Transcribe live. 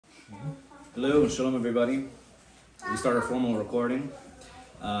Hello, shalom everybody. We start our formal recording.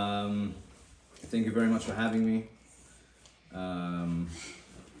 Thank you very much for having me. The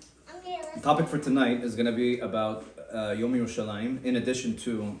topic for tonight is going to be about Yom Yerushalayim, in addition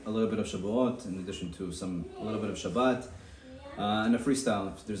to a little bit of Shavuot, in addition to a little bit of Shabbat, and a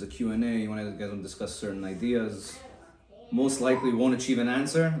freestyle. If there's a Q&A, you guys want to discuss certain ideas, most likely won't achieve an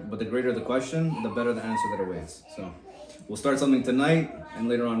answer, but the greater the question, the better the answer that awaits. So we'll start something tonight, and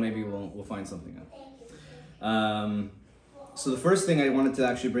later on maybe we'll find something out. So the first thing I wanted to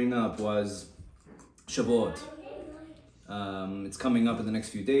actually bring up was Shavuot. It's coming up in the next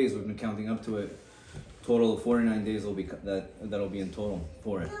few days. We've been counting up to it. Total of 49 days that'll be in total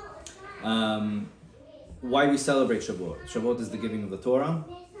for it. Why we celebrate Shavuot? Shavuot is the giving of the Torah,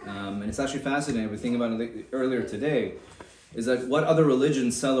 and it's actually fascinating. We were thinking about it earlier today. Is that what other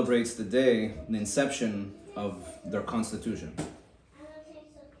religion celebrates the day, the inception of their constitution?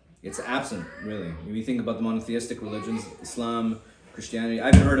 It's absent, really. If you think about the monotheistic religions, Islam, Christianity, I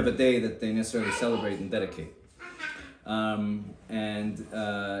haven't heard of a day that they necessarily celebrate and dedicate.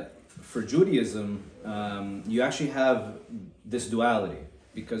 For Judaism, you actually have this duality,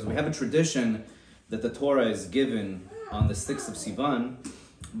 because we have a tradition that the Torah is given on the 6th of Sivan,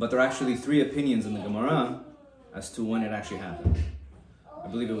 but there are actually 3 opinions in the Gemara as to when it actually happened. I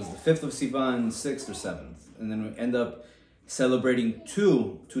believe it was the 5th of Sivan, 6th or 7th. And then we end up celebrating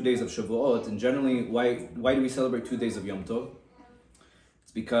two days of Shavuot. And generally, why do we celebrate 2 days of Yom Tov?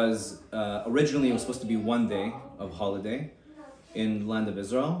 It's because originally it was supposed to be 1 day of holiday in the land of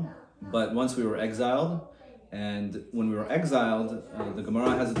Israel. But once we were exiled, and when we were exiled, the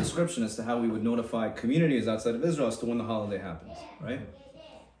Gemara has a description as to how we would notify communities outside of Israel as to when the holiday happens, right?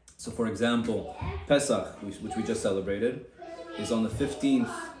 So for example, Pesach, which we just celebrated, is on the 15th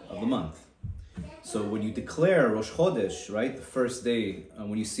of the month. So when you declare Rosh Chodesh, right, the first day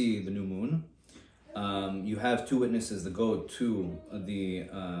when you see the new moon, you have 2 witnesses that go to the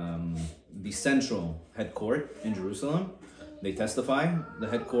central head court in Jerusalem. They testify, the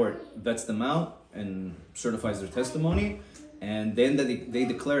head court vets them out and certifies their testimony, and then they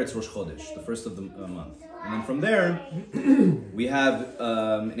declare it's Rosh Chodesh, the first of the month. And then from there, we have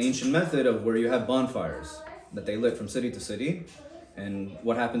an ancient method of where you have bonfires that they lit from city to city. And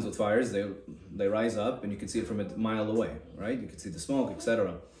what happens with fires? They rise up, and you can see it from a mile away, right? You can see the smoke,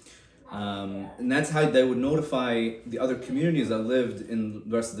 etc. And that's how they would notify the other communities that lived in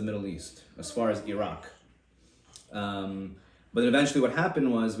the rest of the Middle East, as far as Iraq. But eventually what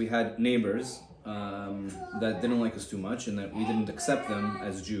happened was we had neighbors that didn't like us too much, and that we didn't accept them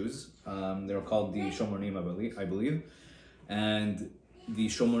as Jews. They were called the Shomronim, I believe. And the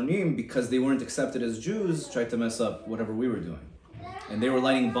Shomronim, because they weren't accepted as Jews, tried to mess up whatever we were doing. And they were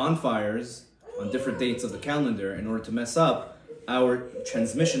lighting bonfires on different dates of the calendar in order to mess up our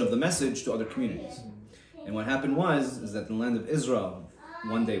transmission of the message to other communities. And what happened is that in the land of Israel,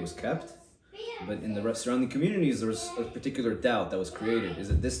 1 day was kept, but in the surrounding communities, there was a particular doubt that was created. Is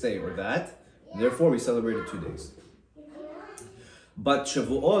it this day or that? And therefore, we celebrated 2 days. But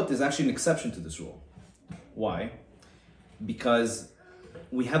Shavuot is actually an exception to this rule. Why? Because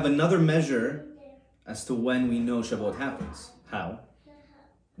we have another measure as to when we know Shavuot happens. How?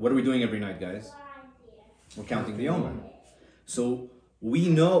 What are we doing every night, guys? We're counting the Omer. So we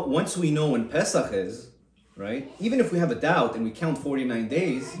know, once we know when Pesach is, right? Even if we have a doubt and we count 49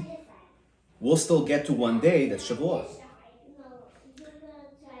 days, we'll still get to 1 day that's Shavuot.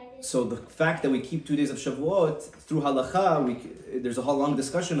 So the fact that we keep 2 days of Shavuot, through halacha, there's a whole long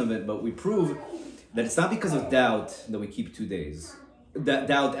discussion of it, but we prove that it's not because of doubt that we keep 2 days. That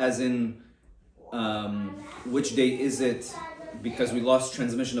doubt as in, which day is it, because we lost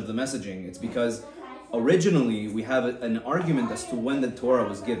transmission of the messaging. It's because originally we have an argument as to when the Torah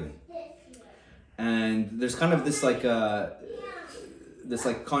was given. And there's kind of this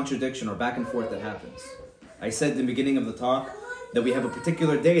contradiction or back and forth that happens. I said in the beginning of the talk that we have a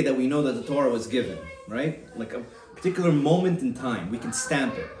particular day that we know that the Torah was given, right? Like a particular moment in time, we can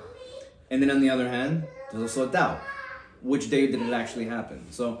stamp it. And then on the other hand, there's also a doubt. Which day did it actually happen?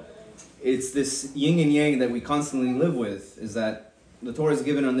 So it's this yin and yang that we constantly live with, is that the Torah is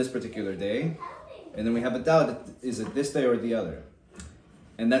given on this particular day, and then we have a doubt, is it this day or the other?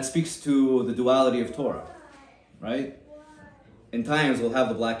 And that speaks to the duality of Torah, right? In times we'll have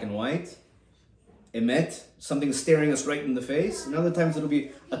the black and white, emet, something staring us right in the face, and other times it'll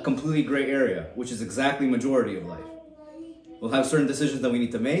be a completely gray area, which is exactly majority of life. We'll have certain decisions that we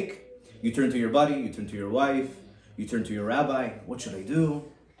need to make. You turn to your buddy, you turn to your wife, you turn to your rabbi, what should I do?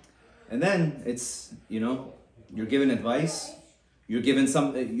 And then it's, you're given advice, you're given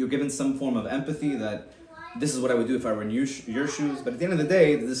some form of empathy that this is what I would do if I were in your shoes. But at the end of the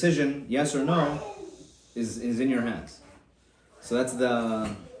day, the decision, yes or no, is in your hands. So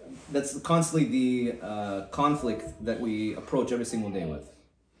that's constantly the conflict that we approach every single day with.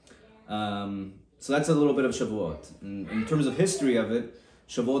 So that's a little bit of Shavuot. In terms of history of it,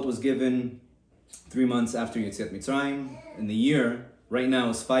 Shavuot was given 3 months after Yetziat Mitzrayim, and the year right now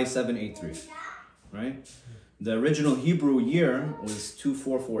is 5783, right? The original Hebrew year was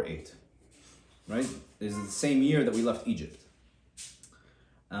 2448, right? It's the same year that we left Egypt.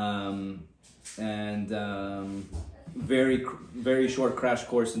 Very short crash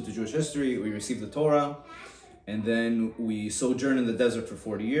course into Jewish history. We received the Torah, and then we sojourned in the desert for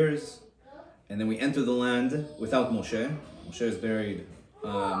 40 years, and then we entered the land without Moshe. Moshe is buried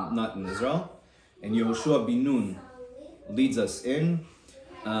not in Israel, and Yehoshua bin Nun leads us in.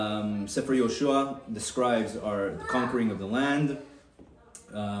 Sefer Yoshua describes the conquering of the land,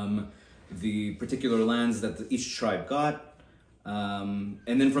 the particular lands that each tribe got, and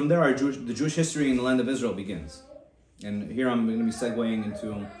then from there the Jewish history in the land of Israel begins. And here I'm going to be segueing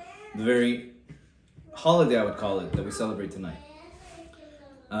into the very holiday, I would call it, that we celebrate tonight.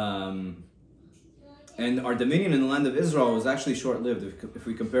 And our dominion in the land of Israel was actually short-lived if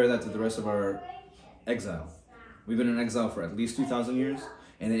we compare that to the rest of our exile. We've been in exile for at least 2,000 years.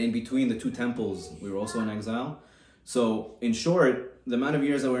 And then in between the two temples, we were also in exile. So in short, the amount of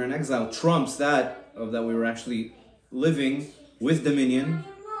years that we were in exile trumps that we were actually living with dominion,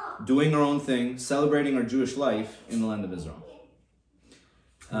 doing our own thing, celebrating our Jewish life in the land of Israel.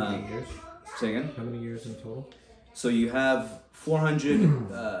 How many years? Say again? How many years in total? So you have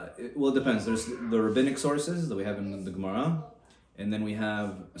 400, well, it depends. There's the rabbinic sources that we have in the Gemara, and then we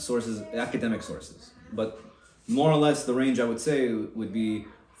have sources, academic sources. But more or less, the range I would say would be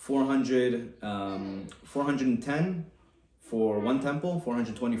 410 for one temple,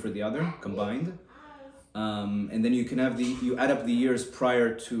 420 for the other combined, and then you add up the years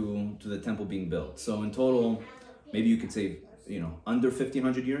prior to the temple being built. So in total, maybe you could say under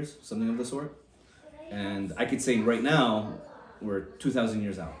 1,500 years, something of the sort. And I could say right now we're 2,000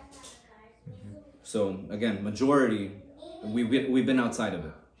 years out. Mm-hmm. So again, majority we've been outside of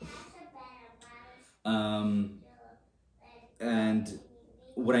it. And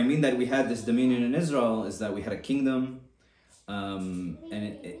what I mean that we had this dominion in Israel is that we had a kingdom, and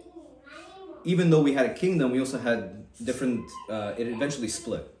even though we had a kingdom, we also had different, it eventually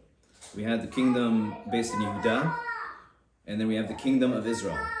split. We had the kingdom based in Yehuda, and then we have the kingdom of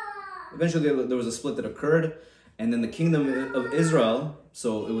Israel. Eventually there was a split that occurred, and then the kingdom of Israel,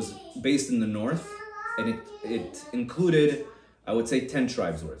 so it was based in the north, and it included, I would say, 10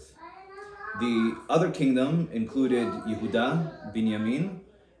 tribes worth. The other kingdom included Yehuda, Binyamin,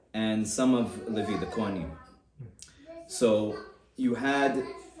 and some of Levi, the Kohanim. So you had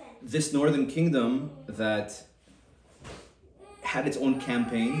this northern kingdom that had its own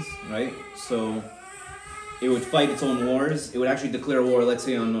campaigns, right? So it would fight its own wars. It would actually declare war, let's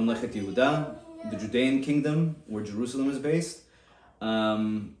say, on Mamlechet Yehuda, the Judean kingdom, where Jerusalem is based.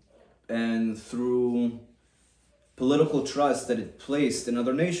 And through political trust that it placed in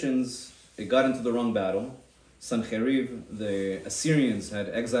other nations, it got into the wrong battle. Sancheriv, the Assyrians had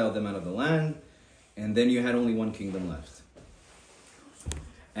exiled them out of the land, and then you had only one kingdom left.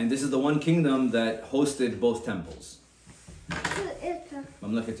 And this is the one kingdom that hosted both temples.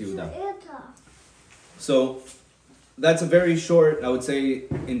 Mamlechet Yehuda. So that's a very short, I would say,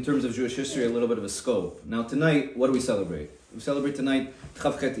 in terms of Jewish history, a little bit of a scope. Now tonight, what do we celebrate? We celebrate tonight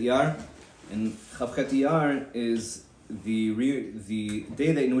Chavchet Iyar, and Chavchet Iyar is the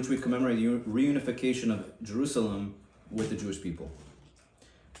day in which we commemorate the reunification of Jerusalem with the Jewish people.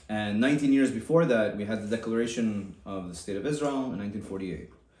 And 19 years before that, we had the declaration of the State of Israel in 1948.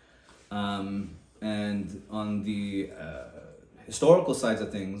 And on the historical sides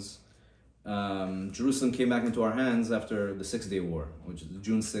of things, Jerusalem came back into our hands after the Six-Day War, which is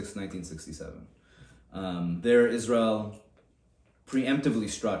June 6, 1967. There, Israel preemptively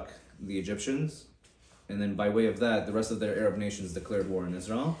struck the Egyptians, and then by way of that, the rest of their Arab nations declared war on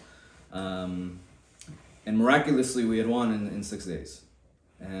Israel. And miraculously, we had won in 6 days.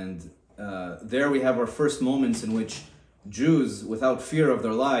 And there we have our first moments in which Jews, without fear of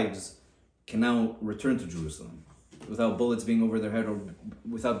their lives, can now return to Jerusalem, without bullets being over their head or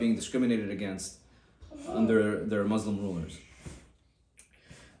without being discriminated against under their Muslim rulers.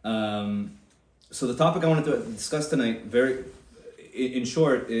 So the topic I wanted to discuss tonight, very in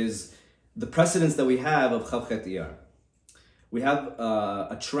short, is the precedence that we have of Chavchet Iyar. We have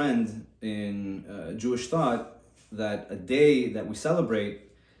a trend in Jewish thought that a day that we celebrate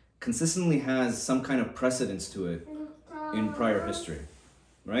consistently has some kind of precedence to it in prior history,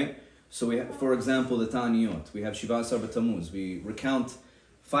 right? So we have, for example, the Ta'aniyot. We have Shiva Asar B'Tammuz. We recount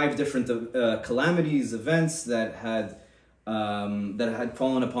 5 different calamities, events that had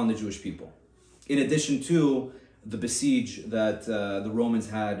fallen upon the Jewish people. In addition to the besiege that the Romans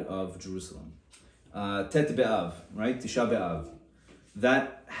had of Jerusalem. Tet B'Av, right? Tisha B'Av.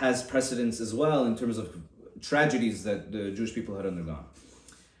 That has precedence as well in terms of tragedies that the Jewish people had undergone.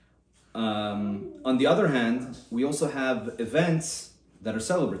 On the other hand, we also have events that are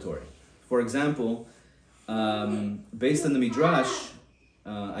celebratory. For example, based on the Midrash,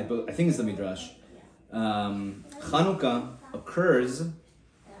 I think it's the Midrash, Chanukah occurs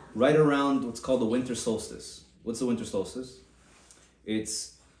right around what's called the winter solstice. What's the winter solstice?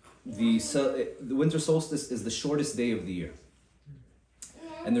 It's the winter solstice is the shortest day of the year.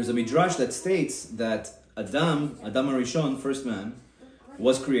 And there's a Midrash that states that Adam HaRishon, first man,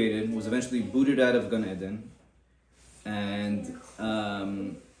 was created, was eventually booted out of Gan Eden, and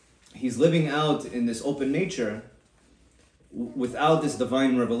he's living out in this open nature without this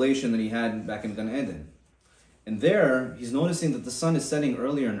divine revelation that he had back in Gan Eden. And there, he's noticing that the sun is setting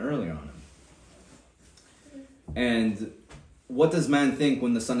earlier and earlier on him. And what does man think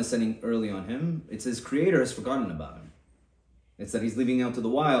when the sun is setting early on him? It's his creator has forgotten about him. It's that he's leaving out to the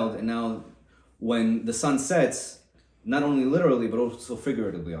wild, and now when the sun sets, not only literally, but also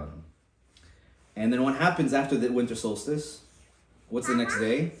figuratively on him. And then what happens after the winter solstice? What's the next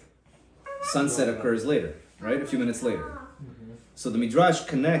day? Sunset occurs later, right? A few minutes later. So the Midrash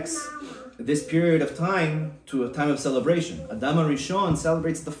connects this period of time to a time of celebration. Adam HaRishon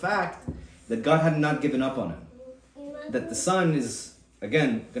celebrates the fact that God had not given up on him. That the sun is,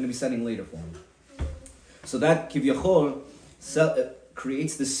 again, going to be setting later for him. So that, Kivyachol,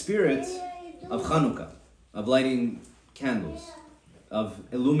 creates the spirit of Chanukah, of lighting candles, of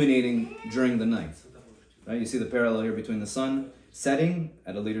illuminating during the night. Right? You see the parallel here between the sun setting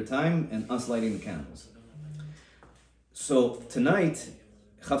at a later time and us lighting the candles. So tonight,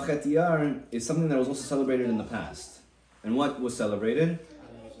 Chav Chet Iyar is something that was also celebrated in the past. And what was celebrated?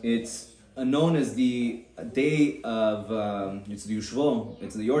 It's known as the day of, it's the Yushvo,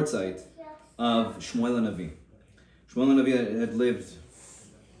 it's the Yortzeit of Shmuel HaNavi. Shmuel HaNavi had lived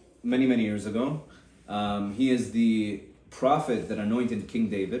many, many years ago. He is the prophet that anointed King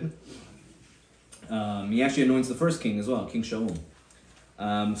David. He actually anoints the first king as well, King Shaul.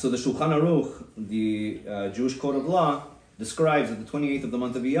 So the Shulchan Aruch, the Jewish code of law, describes that the 28th of the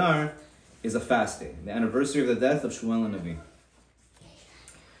month of Iyar is a fast day, the anniversary of the death of Shmuel HaNavi.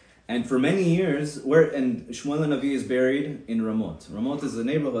 And for many years, Shmuel HaNavi is buried in Ramot. Ramot is a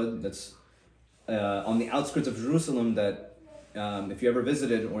neighborhood that's on the outskirts of Jerusalem that, if you ever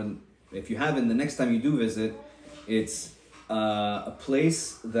visited, or if you haven't, the next time you do visit, it's a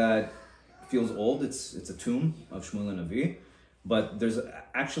place that feels old. It's a tomb of Shmuel HaNavi, but there's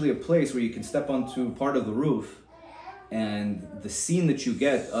actually a place where you can step onto part of the roof, and the scene that you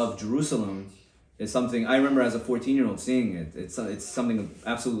get of Jerusalem is something, I remember as a 14-year-old seeing it. It's something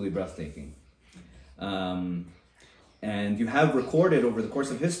absolutely breathtaking. And you have recorded over the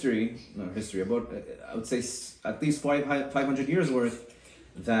course of about, I would say at least 500 years worth,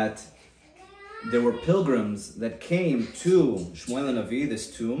 that there were pilgrims that came to Shmuel HaNavi,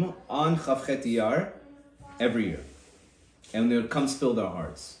 this tomb, on Chav Chet Iyar every year. And they would come spill their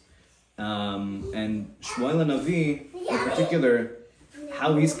hearts. And Shmuel HaNavi, in particular,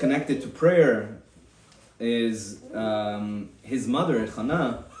 how he's connected to prayer is his mother,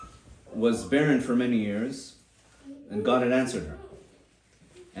 Chana, was barren for many years, and God had answered her.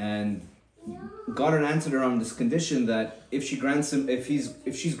 And God had answered her on this condition that if she's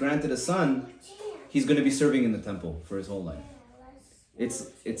granted a son, he's going to be serving in the temple for his whole life.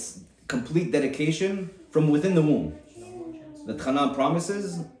 It's complete dedication from within the womb that Chana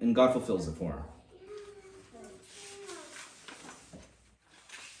promises, and God fulfills it for her.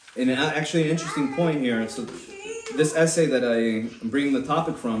 And actually, an interesting point here. So, this essay that I'm bringing the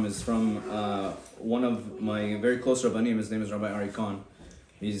topic from is from one of my very close Rabbanim. His name is Rabbi Ari Kahn.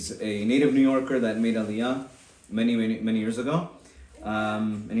 He's a native New Yorker that made Aliyah many years ago.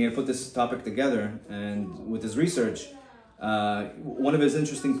 And he had put this topic together. And with his research, one of his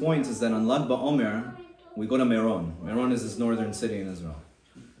interesting points is that on Lag BaOmer, we go to Meron. Meron is this northern city in Israel.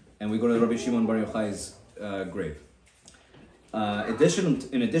 And we go to Rabbi Shimon Bar Yochai's grave.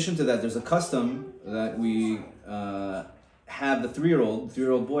 In addition to that, there's a custom that we have the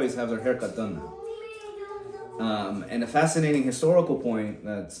three-year-old boys have their haircut done now. And a fascinating historical point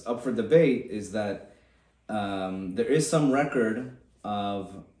that's up for debate is that there is some record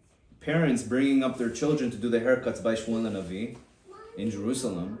of parents bringing up their children to do the haircuts by Shmuel HaNavi in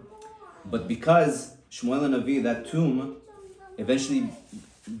Jerusalem, but because Shmuel HaNavi, that tomb, eventually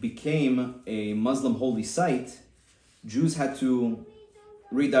became a Muslim holy site, Jews had to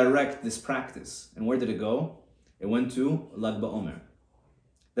redirect this practice. And where did it go? It went to Lag BaOmer.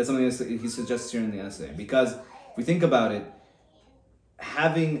 That's something that he suggests here in the essay. Because if we think about it,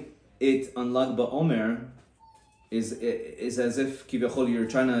 having it on Lag BaOmer is as if kiviyachol you're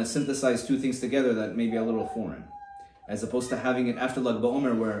trying to synthesize two things together that may be a little foreign, as opposed to having it after Lag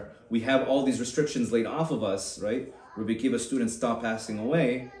BaOmer, where we have all these restrictions laid off of us, right? Rabbi Akiva's students stop passing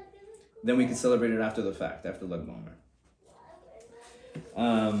away, then we can celebrate it after the fact, after Lag BaOmer.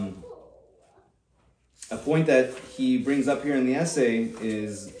 A point that he brings up here in the essay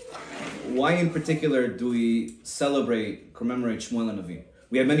is why in particular do we commemorate Shmuel and Navi?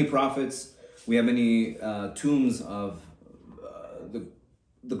 We have many prophets, we have many tombs of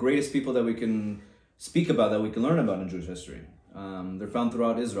the greatest people that we can speak about, that we can learn about in Jewish history. They're found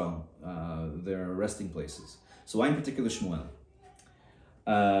throughout Israel, their resting places. So why in particular Shmuel?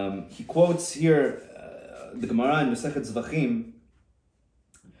 He quotes here the Gemara in Masechet Zvachim,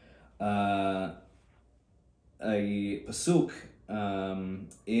 a pasuk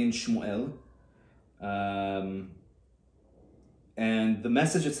in Shmuel, and the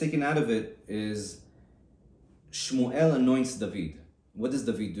message that's taken out of it is Shmuel anoints David. What does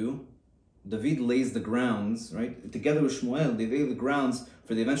David do? David lays the grounds, right? Together with Shmuel, they lay the grounds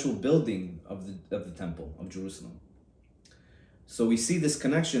for the eventual building of the temple of Jerusalem. So we see this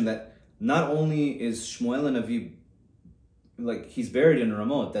connection that not only is Shmuel and Navi, like he's buried in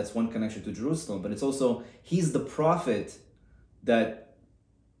Ramot, that's one connection to Jerusalem, but it's also he's the prophet that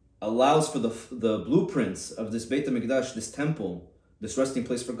allows for the blueprints of this Beit HaMikdash, this temple, this resting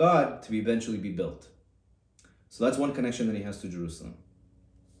place for God, to eventually be built. So that's one connection that he has to Jerusalem.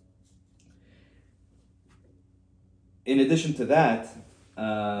 In addition to that,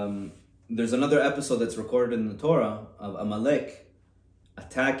 there's another episode that's recorded in the Torah of Amalek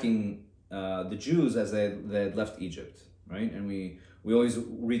attacking the Jews as they had left Egypt, right? And we always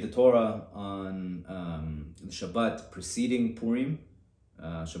read the Torah on the Shabbat preceding Purim,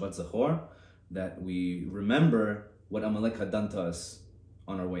 Shabbat Zachor, that we remember what Amalek had done to us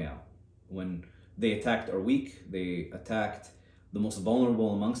on our way out. When they attacked our weak, they attacked the most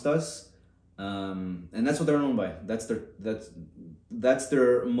vulnerable amongst us, and that's what they're known by. That's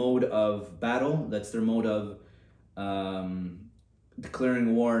their mode of battle. That's their mode of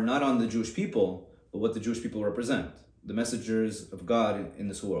declaring war, not on the Jewish people, but what the Jewish people represent, the messengers of God in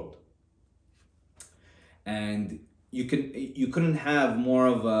this world. And you couldn't have more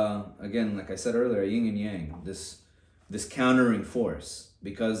of a, again, like I said earlier, a yin and yang, this countering force,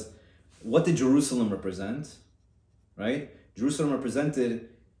 because what did Jerusalem represent, right? Jerusalem represented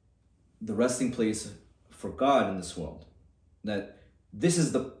the resting place for God in this world. That this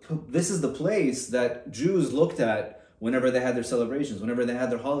is the place that Jews looked at whenever they had their celebrations, whenever they had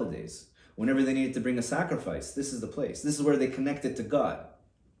their holidays, whenever they needed to bring a sacrifice. This is the place. This is where they connected to God.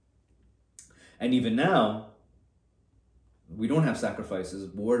 And even now, we don't have sacrifices,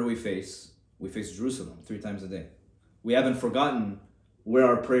 but where do we face? We face Jerusalem 3 times a day. We haven't forgotten where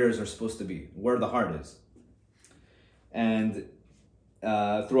our prayers are supposed to be, where the heart is. And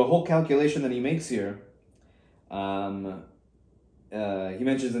through a whole calculation that he makes here, he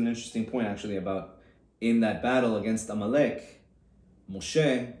mentions an interesting point actually about in that battle against Amalek,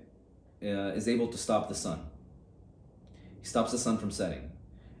 Moshe is able to stop the sun. He stops the sun from setting.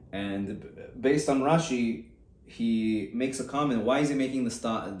 And based on Rashi, he makes a comment, why is he making the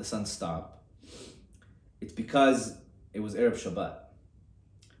sun stop? It's because it was Erev Shabbat.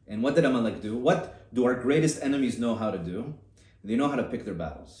 And what did Amalek do? What do our greatest enemies know how to do? They know how to pick their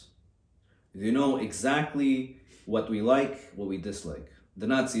battles. They know exactly what we like, what we dislike. The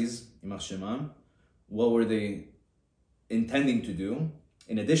Nazis, Yimach Shemam, what were they intending to do,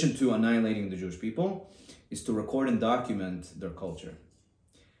 in addition to annihilating the Jewish people, is to record and document their culture.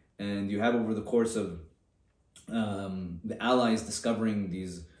 And you have over the course of the Allies discovering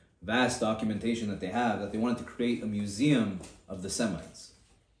these vast documentation that they have, that they wanted to create a museum of the Semites.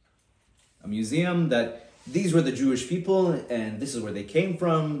 A museum that these were the Jewish people, and this is where they came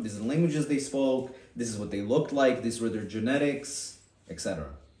from, these are the languages they spoke, this is what they looked like, these were their genetics,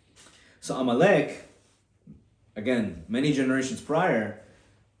 etc. So Amalek, again, many generations prior,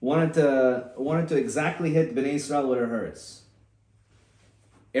 wanted to exactly hit Bnei Israel where it hurts.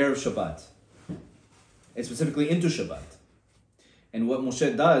 Erev Shabbat. And specifically into Shabbat. And what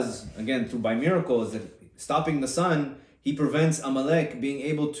Moshe does, again, by miracle, is that stopping the sun, he prevents Amalek being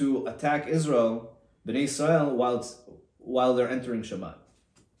able to attack Israel, Bnei Israel, while they're entering Shabbat.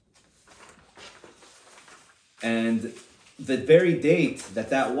 And the very date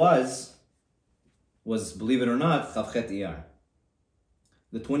that was, believe it or not, Chavchet Iyar.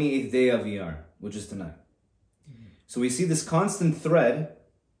 the 28th day of Iyar, which is tonight. So we see this constant thread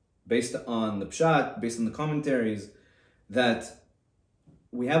based on the Pshat, based on the commentaries, that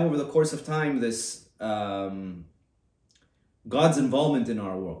we have over the course of time this God's involvement in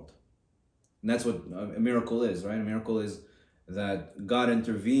our world. And that's what a miracle is, right? A miracle is that God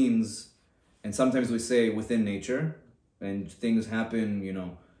intervenes, and sometimes we say within nature, and things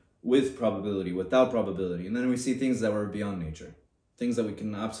happen, with probability, without probability. And then we see things that were beyond nature. Things that we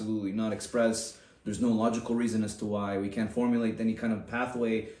can absolutely not express. There's no logical reason as to why. We can't formulate any kind of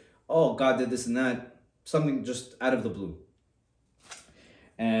pathway. Oh, God did this and that. Something just out of the blue.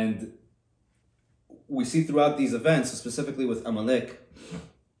 And we see throughout these events, specifically with Amalek,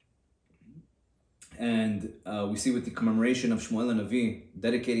 and we see with the commemoration of Shmuel Navi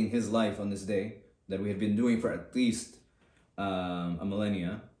dedicating his life on this day, that we have been doing for at least a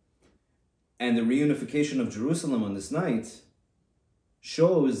millennia, and the reunification of Jerusalem on this night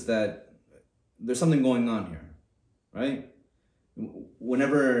shows that there's something going on here, right?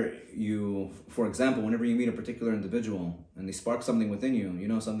 Whenever you meet a particular individual and they spark something within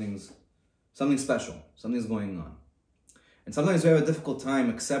you, something's special, something's going on. And sometimes we have a difficult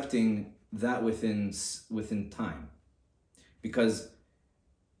time accepting that within time. Because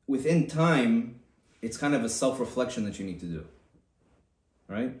within time, it's kind of a self-reflection that you need to do,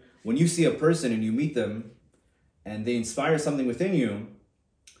 right? When you see a person and you meet them and they inspire something within you,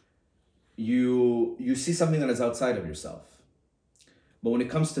 you see something that is outside of yourself. But when it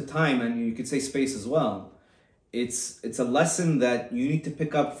comes to time, and you could say space as well, it's a lesson that you need to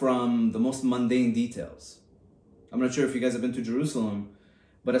pick up from the most mundane details. I'm not sure if you guys have been to Jerusalem,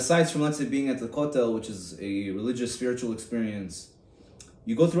 but aside from, let's say, being at the Kotel, which is a religious, spiritual experience,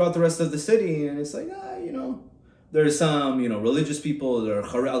 you go throughout the rest of the city, and it's like, there's some, religious people. There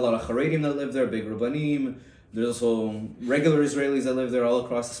are a lot of Haredim that live there, big Rabbanim. There's also regular Israelis that live there all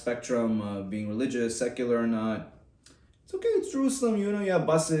across the spectrum, being religious, secular or not. It's okay, it's Jerusalem, you have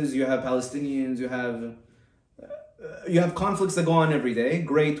buses, you have Palestinians, you have conflicts that go on every day.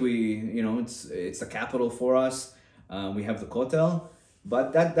 Great, it's the capital for us. We have the Kotel,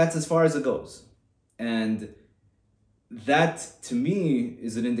 but that's as far as it goes. And that, to me,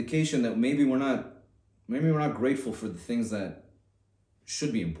 is an indication that maybe we're not grateful for the things that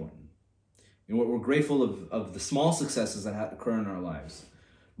should be important. We're grateful of the small successes that occur in our lives,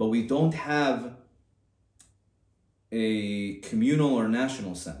 but we don't have a communal or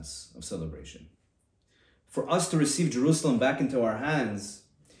national sense of celebration. For us to receive Jerusalem back into our hands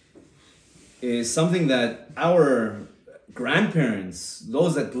is something that our grandparents,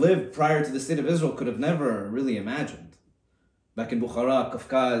 those that lived prior to the state of Israel, could have never really imagined. Back in Bukhara,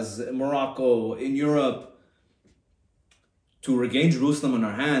 Kafkaz, Morocco, in Europe, to regain Jerusalem in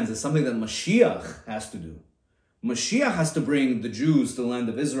our hands is something that Mashiach has to do. Mashiach has to bring the Jews to the land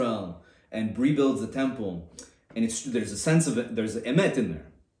of Israel and rebuild the temple. And there's a sense of it, there's emet in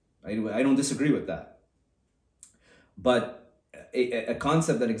there. I don't disagree with that. But a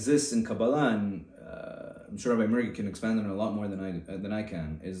concept that exists in Kabbalah, and I'm sure Rabbi Mergi can expand on it a lot more than I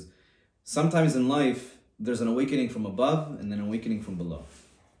can, is sometimes in life there's an awakening from above and then an awakening from below.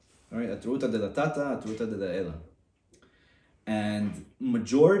 All right, atruta de la tata, atruta de la ela. And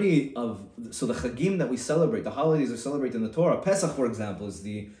majority of the chagim that we celebrate, the holidays we celebrate in the Torah, Pesach, for example, is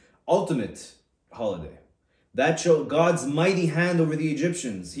the ultimate holiday. That shows God's mighty hand over the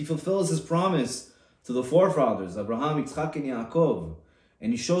Egyptians. He fulfills his promise to the forefathers, Abraham, Yitzchak, and Yaakov.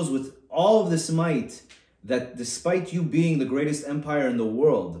 And he shows with all of this might that despite you being the greatest empire in the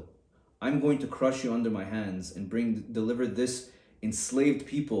world, I'm going to crush you under my hands and deliver this enslaved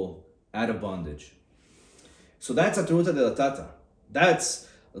people out of bondage. So that's Atruta de la Tata. That's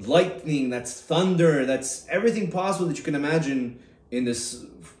lightning, that's thunder, that's everything possible that you can imagine in this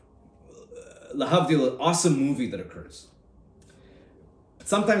Lahavdil, awesome movie that occurs.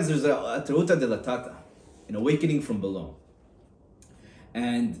 Sometimes there's a Atruta de la Tata, an awakening from below.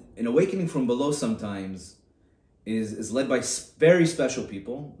 And an awakening from below sometimes is led by very special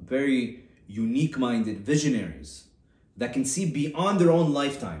people, very unique-minded visionaries that can see beyond their own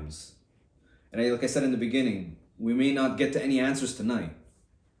lifetimes. And like I said in the beginning, we may not get to any answers tonight,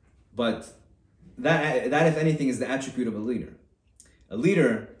 but that if anything is the attribute of a leader. A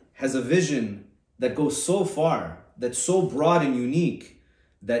leader has a vision that goes so far, that's so broad and unique,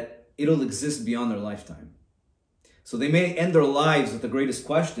 that it'll exist beyond their lifetime. So they may end their lives with the greatest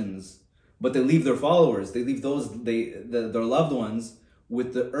questions, but they leave their followers, they leave their loved ones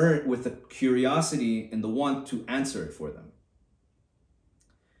with the curiosity and the want to answer it for them.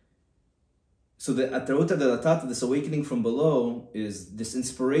 So the Atruta de la Tata, this awakening from below, is this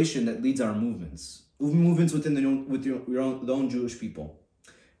inspiration that leads our movements. Movements within the own Jewish people.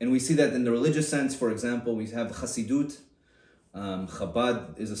 And we see that in the religious sense, for example, we have Chassidut,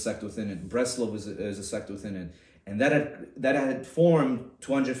 Chabad is a sect within it, Breslov is a sect within it. And that had formed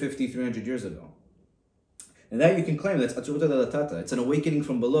 250, 300 years ago. And that you can claim that's Atzuta Delatata. It's an awakening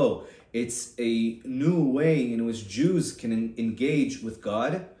from below. It's a new way in which Jews can engage with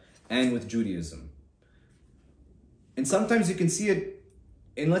God and with Judaism. And sometimes you can see it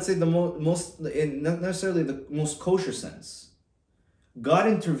in, let's say, not necessarily the most kosher sense. God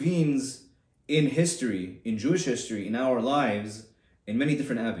intervenes in history, in Jewish history, in our lives, in many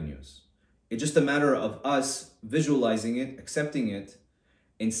different avenues. It's just a matter of us visualizing it, accepting it,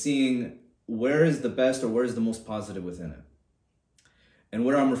 and seeing where is the best or where is the most positive within it. And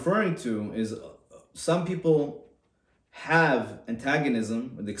what I'm referring to is some people have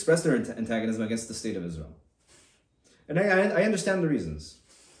antagonism, they express their antagonism against the State of Israel. And I understand the reasons.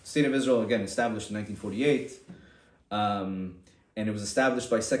 The State of Israel, again, established in 1948, and it was established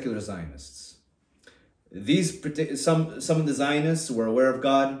by secular Zionists. Some of the Zionists were aware of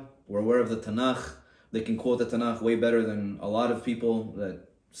God, were aware of the Tanakh. They can quote the Tanakh way better than a lot of people that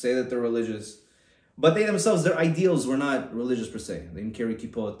say that they're religious. But they themselves, their ideals were not religious per se. They didn't carry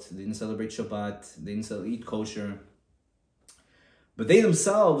kippot, they didn't celebrate Shabbat, they didn't eat kosher. But they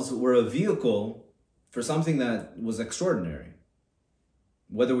themselves were a vehicle for something that was extraordinary.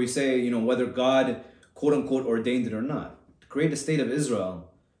 Whether we say, whether God, quote unquote, ordained it or not. To create a state of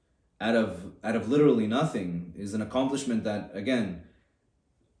Israel out of literally nothing is an accomplishment that, again,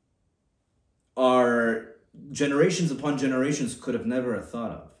 our generations upon generations could have never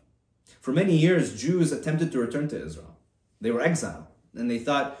thought of. For many years, Jews attempted to return to Israel. They were exiled. And they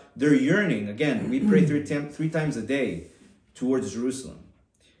thought they're yearning. Again, we pray three times a day towards Jerusalem.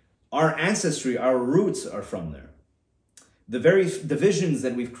 Our ancestry, our roots are from there. The very divisions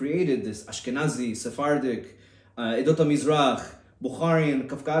that we've created, this Ashkenazi, Sephardic, Edot HaMizrach, Bukharian,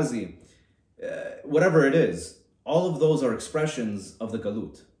 Kafkazi, whatever it is, all of those are expressions of the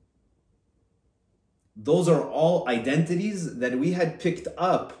Galut. Those are all identities that we had picked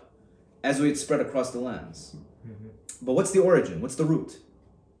up as we had spread across the lands. Mm-hmm. But what's the origin? What's the root?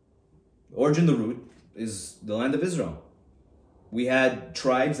 The root is the land of Israel. We had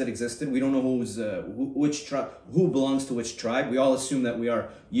tribes that existed. We don't know who belongs to which tribe. We all assume that we are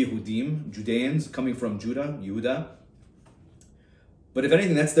Yehudim, Judeans, coming from Judah, Yehuda. But if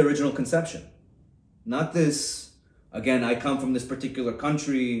anything, that's the original conception. Not this, again, I come from this particular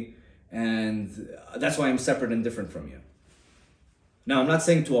country, and that's why I'm separate and different from you. Now, I'm not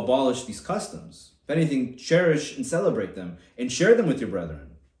saying to abolish these customs. If anything, cherish and celebrate them and share them with your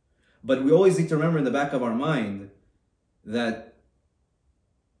brethren. But we always need to remember in the back of our mind that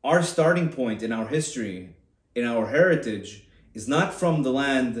our starting point in our history, in our heritage, is not from the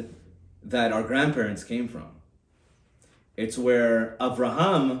land that our grandparents came from. It's where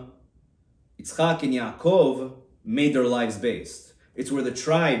Avraham, Yitzchak, and Yaakov made their lives based. It's where the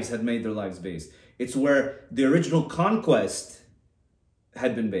tribes had made their lives based. It's where the original conquest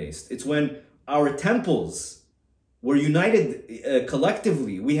had been based. It's when our temples were united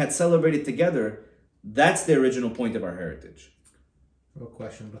collectively. We had celebrated together. That's the original point of our heritage. No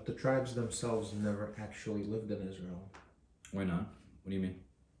question, but the tribes themselves never actually lived in Israel. Why not? What do you mean?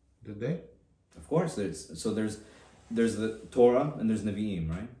 Did they? Of course, there's the Torah and there's Nevi'im,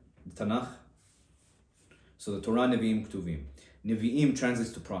 right? The Tanakh. So the Torah, Nevi'im, Ketuvim. Nevi'im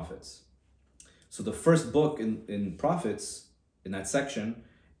translates to prophets. So the first book in prophets, in that section,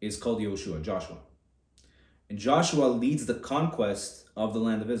 is called Yehoshua, Joshua. And Joshua leads the conquest of the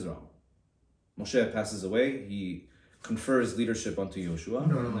land of Israel. Moshe passes away, he confers leadership onto Yehoshua.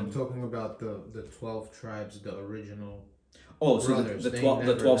 No, I'm talking about the 12 tribes, the original. Oh, so brothers. the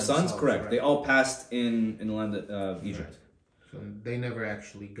 12 sons, correct. Right? They all passed in the land of Egypt. Right. So they never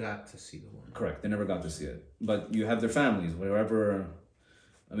actually got to see the land. Correct, they never got to see it. But you have their families, wherever.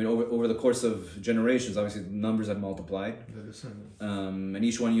 I mean, over the course of generations, obviously the numbers have multiplied. The descendants. And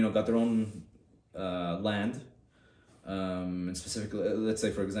each one, got their own land. And specifically, let's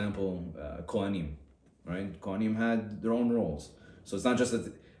say, for example, Kohanim, right? Kohanim had their own roles. So it's not just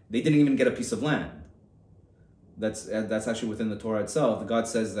that they didn't even get a piece of land. That's actually within the Torah itself. God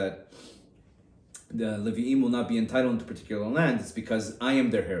says that the Levi'im will not be entitled to particular land. It's because I am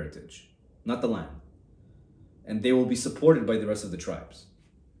their heritage, not the land. And they will be supported by the rest of the tribes.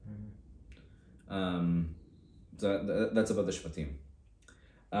 That's about the Shvatim.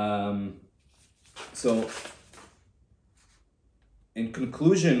 So, in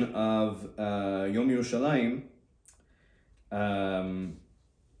conclusion of Yom Yerushalayim,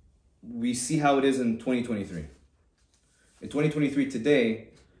 we see how it is in 2023. In 2023 today,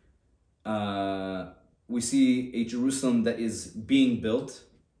 we see a Jerusalem that is being built.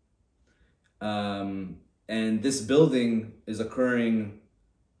 And this building is occurring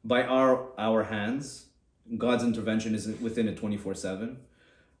by our hands. God's intervention is within it 24/7.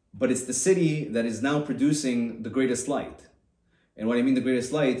 But it's the city that is now producing the greatest light. And what I mean the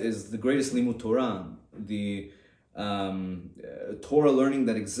greatest light is the greatest limud Torah, the Torah learning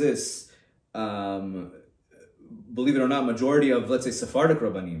that exists. Believe it or not, majority of, let's say, Sephardic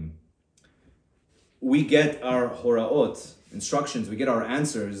Rabbanim, we get our horaot, instructions, we get our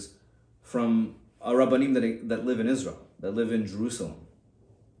answers from our Rabbanim that live in Israel, that live in Jerusalem.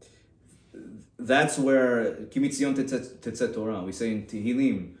 That's where Kimitzion Tetzet Torah. We say in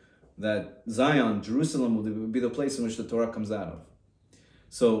Tehillim that Zion, Jerusalem, will be the place in which the Torah comes out of.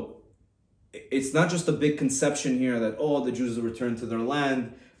 So it's not just a big conception here that, oh, the Jews return to their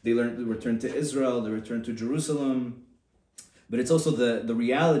land, they return to Israel, they return to Jerusalem. But it's also the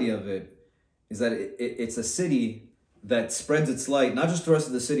reality of it is that it's a city that spreads its light, not just to the rest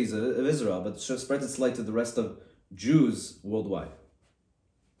of the cities of Israel, but spreads its light to the rest of Jews worldwide.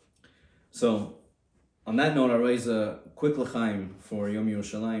 So, on that note, I raise a quick l'chaim for Yom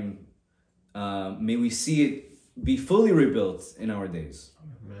Yerushalayim. May we see it be fully rebuilt in our days.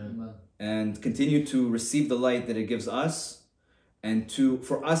 Amen. And continue to receive the light that it gives us, and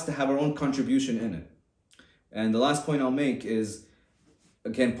for us to have our own contribution in it. And the last point I'll make is,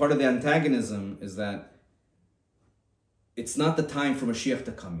 again, part of the antagonism is that it's not the time for Mashiach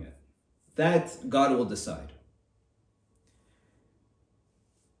to come yet. That God will decide.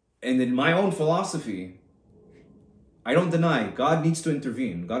 And in my own philosophy, I don't deny God needs to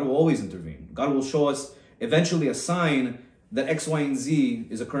intervene. God will always intervene. God will show us eventually a sign that X, Y, and Z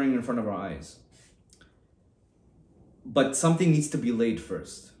is occurring in front of our eyes. But something needs to be laid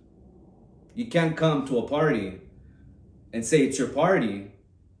first. You can't come to a party and say it's your party,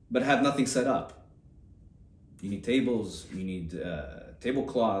 but have nothing set up. You need tables, you need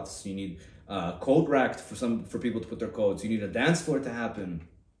tablecloths, you need coat racked for people to put their coats, you need a dance floor to happen.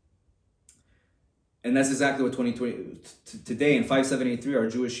 And that's exactly what 2020, today in 5783, our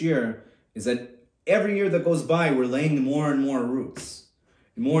Jewish year, is that every year that goes by, we're laying more and more roots.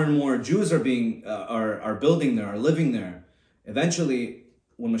 More and more Jews are building there, are living there. Eventually,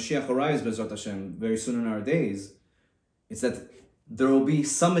 when Mashiach arrives, B'ezrat Hashem, very soon in our days, it's that there will be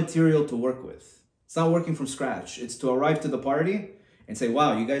some material to work with. It's not working from scratch. It's to arrive to the party and say,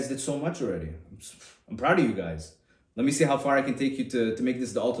 wow, you guys did so much already. I'm proud of you guys. Let me see how far I can take you to make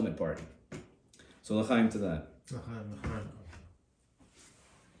this the ultimate party. So l'chaim to that.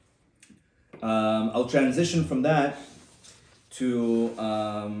 I'll transition from that to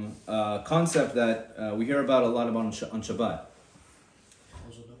a concept that we hear about a lot on Shabbat.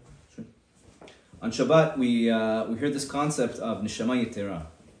 Sure. On Shabbat, we hear this concept of neshama yetera,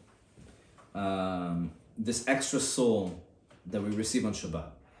 this extra soul that we receive on Shabbat,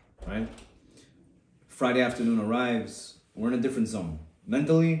 right? Friday afternoon arrives, we're in a different zone.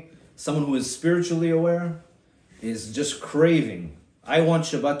 Mentally, someone who is spiritually aware is just craving, I want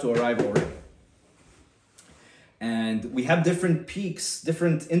Shabbat to arrive already. And we have different peaks,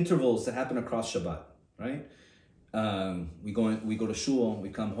 different intervals that happen across Shabbat, right? We go to shul, we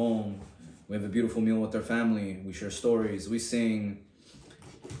come home, we have a beautiful meal with our family, we share stories, we sing.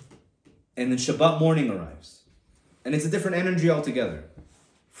 And then Shabbat morning arrives. And it's a different energy altogether.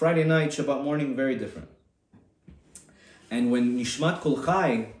 Friday night, Shabbat morning, very different. And when Nishmat Kol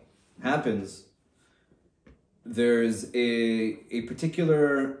Chai happens, there's a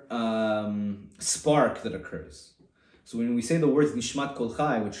particular spark that occurs. So when we say the words Nishmat Kol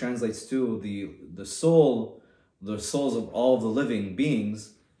Chai, which translates to the souls of all the living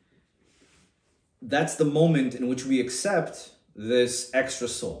beings, that's the moment in which we accept this extra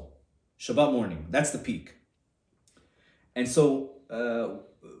soul. Shabbat morning, that's the peak. And so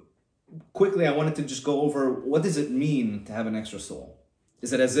quickly I wanted to just go over, what does it mean to have an extra soul?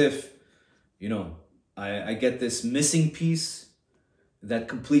 Is it as if, I get this missing piece that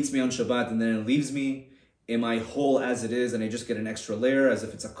completes me on Shabbat and then it leaves me? Am I whole as it is and I just get an extra layer as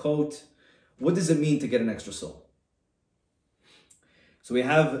if it's a coat? What does it mean to get an extra soul? So we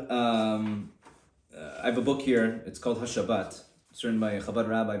have, I have a book here. It's called HaShabbat. It's written by a Chabad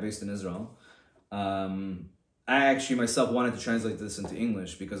rabbi based in Israel. I actually myself wanted to translate this into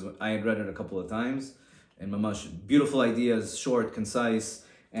English because I had read it a couple of times. And mamash, beautiful ideas, short, concise.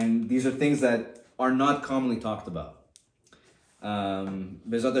 And these are things that are not commonly talked about.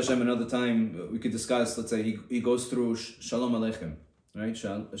 Be'ezrat Hashem, another time we could discuss, let's say he goes through Shalom Aleichem, right?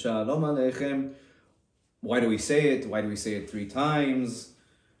 Shalom Aleichem. Why do we say it? Why do we say it 3 times?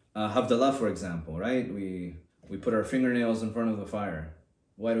 Havdalah, for example, right? We put our fingernails in front of the fire.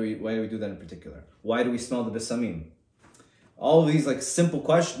 Why do we do that in particular? Why do we smell the besamim? all of these like simple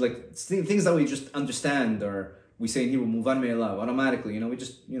questions, like things that we just understand, or we say in Hebrew, muvan me'elav, automatically, we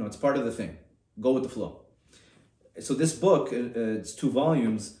just, it's part of the thing. Go with the flow. So this book, it's 2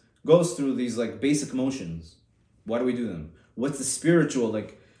 volumes, goes through these like basic motions. Why do we do them? What's the spiritual,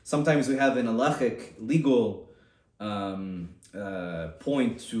 like sometimes we have an halachic, legal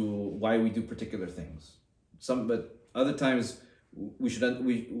point to why we do particular things. But other times we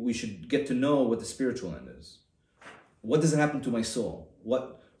should get to know what the spiritual end is. What does it happen to my soul?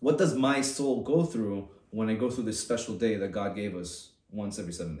 What does my soul go through when I go through this special day that God gave us once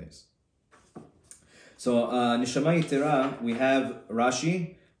every 7 days? So Neshama Yetera, we have Rashi,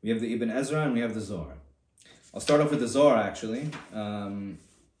 we have the Ibn Ezra, and we have the Zohar. I'll start off with the Zohar actually.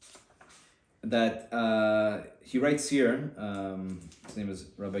 He writes here, his name is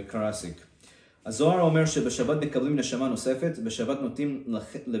Rabbi Karasik. הזוהר אומר שבשבת מקבלים נשמה נוספת, בשבת נותנים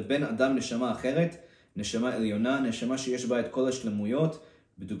לבן אדם נשמה אחרת, נשמה עליונה, נשמה שיש בה את כל השלמויות,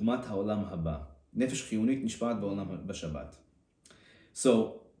 בדוגמת העולם הבא. נפש חיונית נשפעת בעולם בשבת.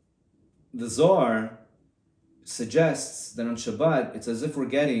 So, the Zohar suggests that on Shabbat, it's as if we're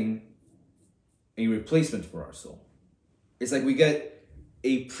getting a replacement for our soul. It's like we get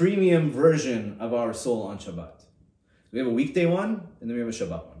a premium version of our soul on Shabbat. We have a weekday one, and then we have a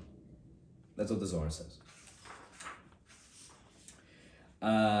Shabbat one. That's what the Zohar says.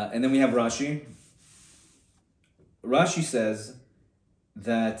 And then we have Rashi. Rashi says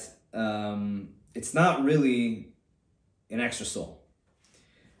that it's not really an extra soul.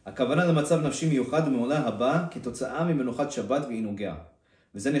 הכוונה למצב נפשי מיוחד ומעולה הבא כתוצאה ממנוחת שבת ועינוגיה.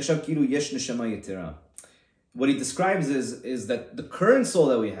 וזה נחשב כאילו יש נשמה יתרה. What he describes is that the current soul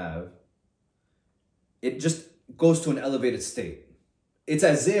that we have, it just goes to an elevated state. It's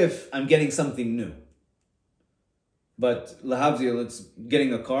as if I'm getting something new. But lahavdil, it's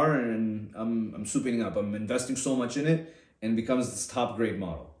getting a car and I'm souping up. I'm investing so much in it and it becomes this top grade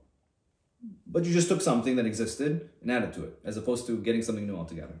model. But you just took something that existed and added to it, as opposed to getting something new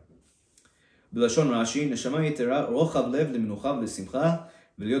altogether. בלשון רש"י, נשמה יתרה, רוחב לב למנוחה ולשמחה,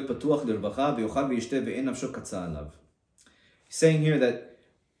 ולהיות פתוח לרווחה, ויאכל וישתה ואין נפשו קצה עליו. He's saying here that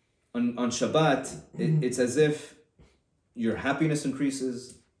on Shabbat, it's as if your happiness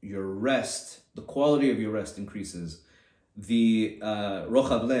increases, your rest, the quality of your rest increases, the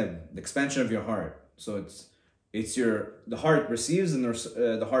rochav lev, the expansion of your heart. So the heart receives and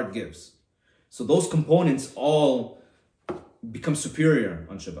the heart gives. So those components all become superior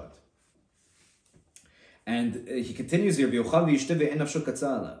on Shabbat. And he continues here, ויאכל וישתה ואין נפשו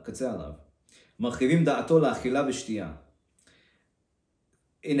קצה עליו. מרחיבים דעתו לאכילה ושתייה.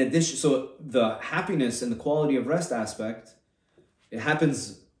 In addition, so the happiness and the quality of rest aspect, it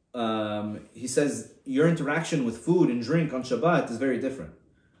happens, he says, your interaction with food and drink on Shabbat is very different.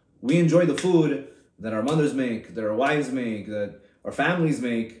 We enjoy the food that our mothers make, that our wives make, that our families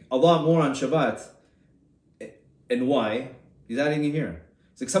make a lot more on Shabbat. And why? He's adding it here.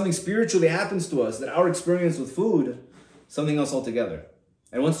 It's like something spiritually happens to us, that our experience with food, something else altogether.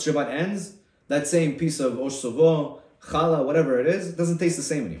 And once Shabbat ends, that same piece of Osh Sovo, challah, whatever it is, it doesn't taste the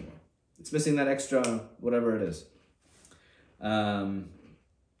same anymore. It's missing that extra, whatever it is.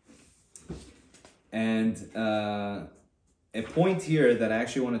 A point here that I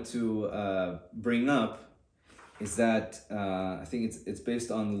actually wanted to bring up is that I think it's based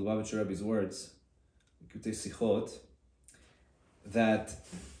on the Lubavitcher Rebbe's words, Likutei Sichot, that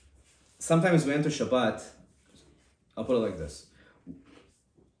sometimes we enter Shabbat, I'll put it like this.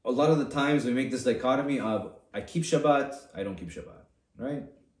 A lot of the times we make this dichotomy of I keep Shabbat, I don't keep Shabbat, right?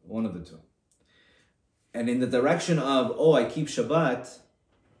 One of the two. And in the direction of, I keep Shabbat,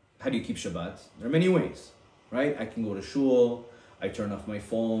 how do you keep Shabbat? There are many ways, right? I can go to shul, I turn off my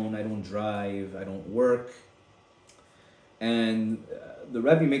phone, I don't drive, I don't work. And the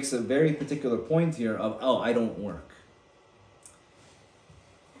Rebbe makes a very particular point here of, I don't work.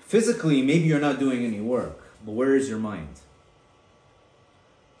 Physically, maybe you're not doing any work, but where is your mind?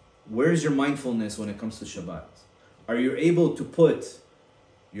 Where is your mindfulness when it comes to Shabbat? Are you able to put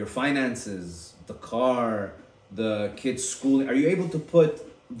your finances, the car, the kids' schooling, are you able to put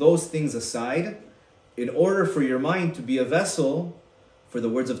those things aside in order for your mind to be a vessel for the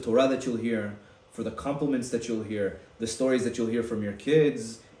words of Torah that you'll hear, for the compliments that you'll hear, the stories that you'll hear from your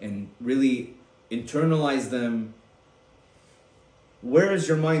kids, and really internalize them? Where is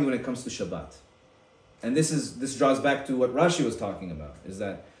your mind when it comes to Shabbat? And this draws back to what Rashi was talking about, is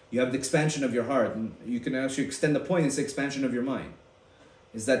that you have the expansion of your heart, and you can actually extend the point and say expansion of your mind.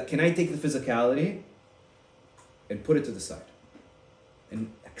 Is that, can I take the physicality and put it to the side?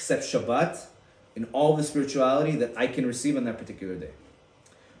 And accept Shabbat and all the spirituality that I can receive on that particular day.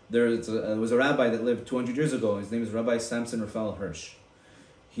 There was a rabbi that lived 200 years ago. His name is Rabbi Samson Raphael Hirsch.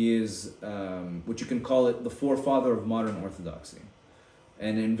 He is what you can call it the forefather of modern Orthodoxy.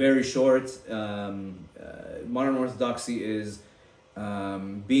 And in very short, modern Orthodoxy is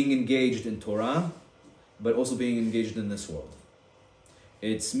being engaged in Torah, but also being engaged in this world.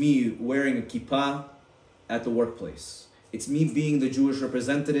 It's me wearing a kippah at the workplace. It's me being the Jewish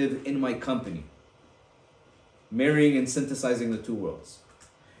representative in my company, marrying and synthesizing the two worlds.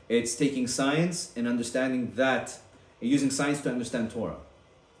 It's taking science and understanding that, and using science to understand Torah,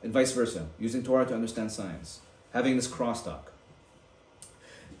 and vice versa, using Torah to understand science, having this crosstalk.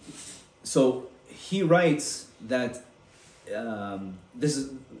 So he writes that this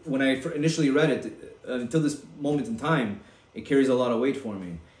is, when I initially read it, until this moment in time, it carries a lot of weight for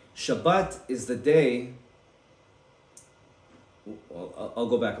me. Shabbat is the day, I'll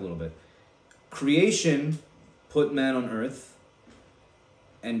go back a little bit. Creation put man on earth,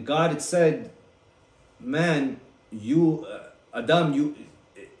 and God had said, man, you, Adam,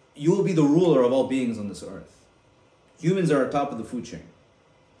 you will be the ruler of all beings on this earth. Humans are at top of the food chain.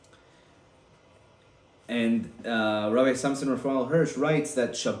 And Rabbi Samson Raphael Hirsch writes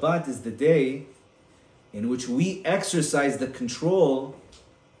that Shabbat is the day in which we exercise the control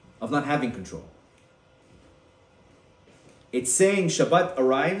of not having control. It's saying Shabbat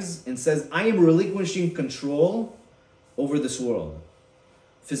arrives and says, I am relinquishing control over this world.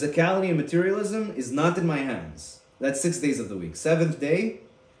 Physicality and materialism is not in my hands. That's 6 days of the week. 7th day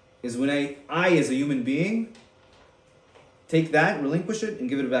is when I as a human being, take that, relinquish it, and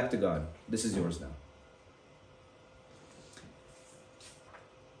give it back to God. This is yours now.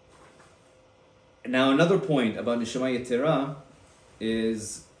 Now another point about Neshama Yetera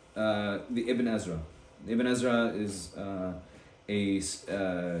is the Ibn Ezra. Ibn Ezra is a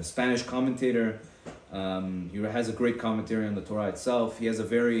Spanish commentator. He has a great commentary on the Torah itself. He has a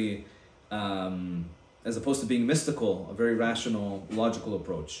very, as opposed to being mystical, a very rational, logical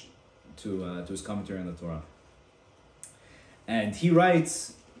approach to his commentary on the Torah. And he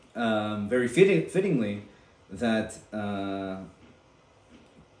writes very fittingly that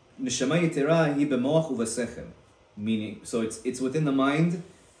Neshama Yetera hi b'moach u'v'sechel, meaning, so it's within the mind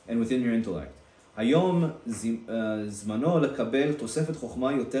and within your intellect. היום זמנו לקבל תוספת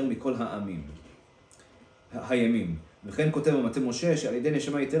חוכמה יותר מכל הימים. וכן כותב במטה משה שעל ידי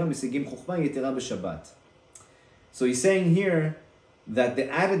נשמה יתרה משיגים חוכמה יתרה בשבת. So he's saying here that the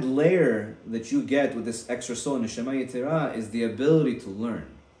added layer that you get with this extra soul, neshama yetera, is the ability to learn.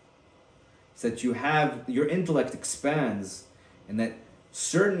 It's that you have, your intellect expands, and that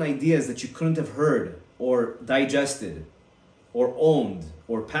certain ideas that you couldn't have heard or digested or owned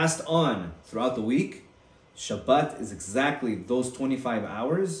or passed on throughout the week, Shabbat is exactly those 25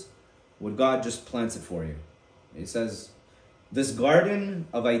 hours what God just plants it for you. He says, this garden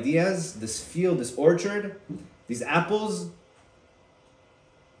of ideas, this field, this orchard, these apples,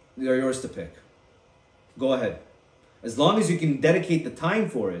 they are yours to pick. Go ahead. As long as you can dedicate the time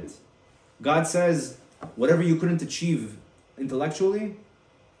for it, God says, whatever you couldn't achieve intellectually,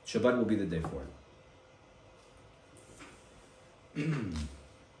 Shabbat will be the day for it.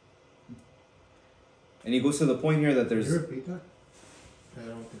 And he goes to the point here that there's... Can you repeat that? I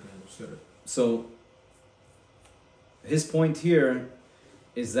don't think I understood it. So, his point here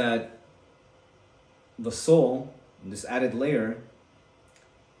is that the soul, this added layer,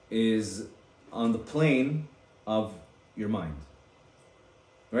 is on the plane of your mind.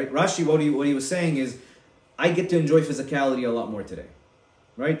 Right? Rashi, what he was saying is, I get to enjoy physicality a lot more today.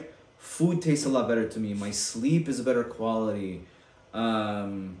 Right? Food tastes a lot better to me. My sleep is a better quality.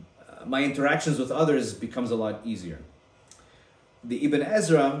 My interactions with others becomes a lot easier. The Ibn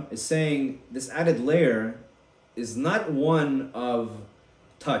Ezra is saying this added layer is not one of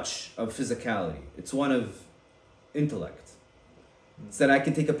touch, of physicality. It's one of intellect. It's that I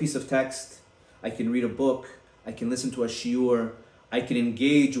can take a piece of text, I can read a book, I can listen to a shiur, I can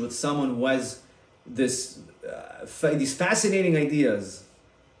engage with someone who has these fascinating ideas.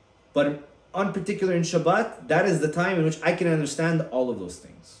 But in particular in Shabbat, that is the time in which I can understand all of those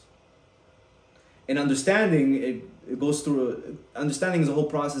things. And understanding, it goes through, understanding is a whole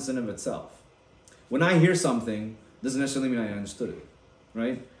process in of itself. When I hear something, doesn't necessarily mean I understood it,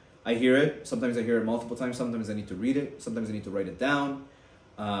 right? I hear it, sometimes I hear it multiple times, sometimes I need to read it, sometimes I need to write it down.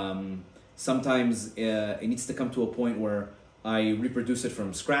 Sometimes it needs to come to a point where I reproduce it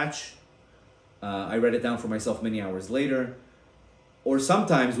from scratch. I write it down for myself many hours later. Or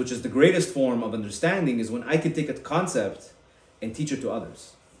sometimes, which is the greatest form of understanding, is when I can take a concept and teach it to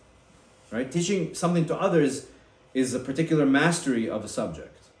others. Right? Teaching something to others is a particular mastery of a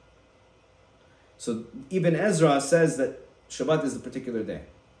subject. So Ibn Ezra says that Shabbat is the particular day.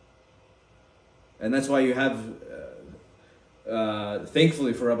 And that's why you have,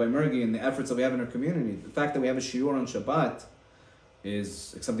 thankfully for Rabbi Mergi and the efforts that we have in our community, the fact that we have a shiur on Shabbat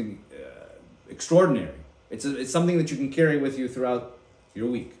is something extraordinary. It's something that you can carry with you throughout your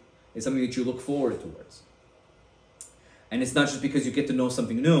week. It's something that you look forward towards. And it's not just because you get to know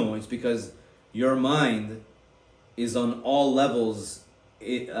something new, it's because your mind is on all levels,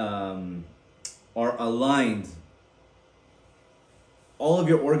 are aligned. All of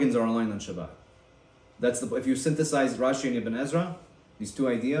your organs are aligned on Shabbat. If you synthesize Rashi and Ibn Ezra, these two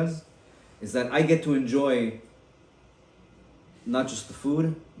ideas, is that I get to enjoy not just the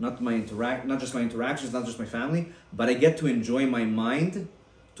food, not just my interactions, not just my family, but I get to enjoy my mind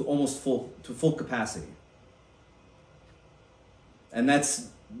to full capacity. And that's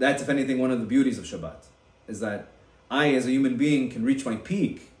if anything one of the beauties of Shabbat, is that I as a human being can reach my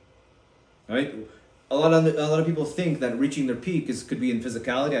peak. Right? A lot of people think that reaching their peak could be in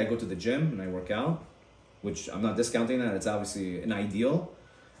physicality. I go to the gym and I work out, which I'm not discounting that. It's obviously an ideal.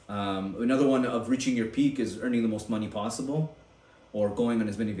 Another one of reaching your peak is earning the most money possible, or going on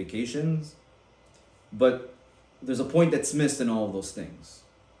as many vacations. But there's a point that's missed in all of those things.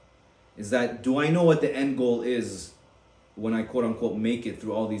 Is that, do I know what the end goal is when I quote unquote make it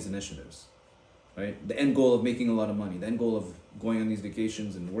through all these initiatives? Right? The end goal of making a lot of money, the end goal of going on these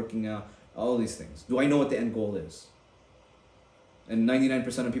vacations and working out, all these things. Do I know what the end goal is? And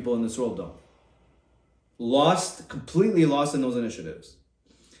 99% of people in this world don't. Completely lost in those initiatives.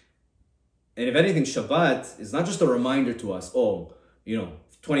 And if anything, Shabbat is not just a reminder to us,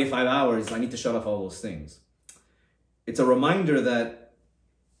 25 hours, I need to shut off all those things. It's a reminder that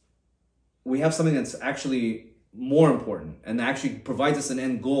we have something that's actually more important and actually provides us an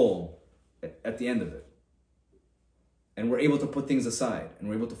end goal at the end of it. And we're able to put things aside and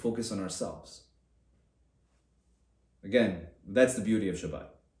we're able to focus on ourselves. Again, that's the beauty of Shabbat.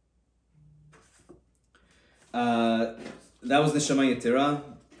 That was the Shema Yetira.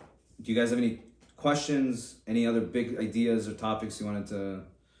 Do you guys have any questions? Any other big ideas or topics you wanted to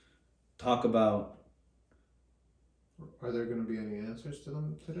talk about? Are there going to be any answers to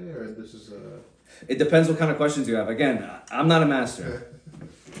them today, or this is a... It depends what kind of questions you have. Again, I'm not a master.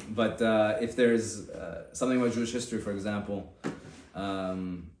 But if there's something about Jewish history, for example,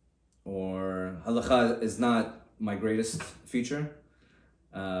 or halakha is not my greatest feature,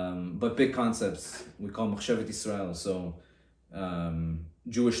 but big concepts we call machshavet Israel, so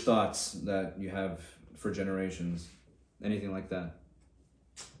Jewish thoughts that you have for generations, anything like that.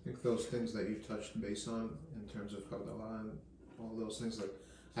 I think those things that you touched base on in terms of Havdalah and all those things, like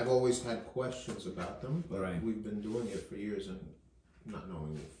I've always had questions about them, but Right. We've been doing it for years and not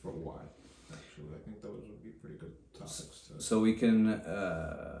knowing for why. Actually, I think those would be pretty good topics. So we can,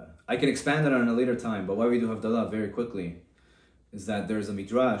 I can expand it on a later time, but why we do Havdalah very quickly is that there's a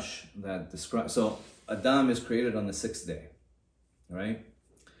midrash that describes, so Adam is created on the 6th day, right?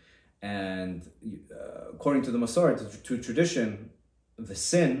 And according to the Masorah, to tradition, the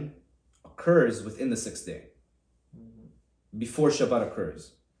sin occurs within the 6th day, before Shabbat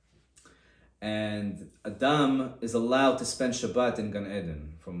occurs. And Adam is allowed to spend Shabbat in Gan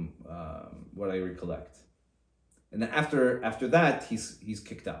Eden, from what I recollect. And then after that, he's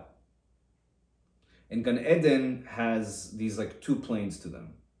kicked out. And Gan Eden has these like two planes to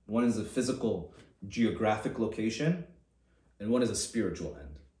them. One is a physical, geographic location, and one is a spiritual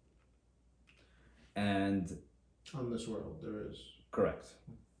end. And on this world, there is. Correct.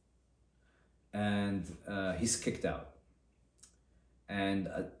 And he's kicked out. And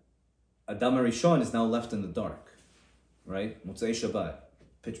Adam HaRishon is now left in the dark, right? Motzei Shabbat,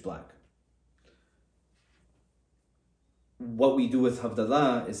 pitch black. What we do with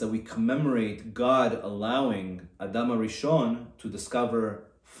Havdalah is that we commemorate God allowing Adam HaRishon to discover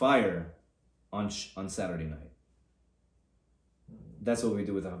fire on Saturday night. That's what we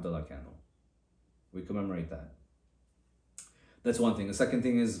do with the Havdalah candle. We commemorate that. That's one thing. The second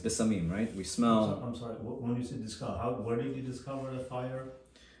thing is besamim, right? We smell... I'm sorry, when you say discover, where did you discover the fire?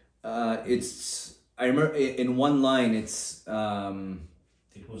 I remember in one line, it's...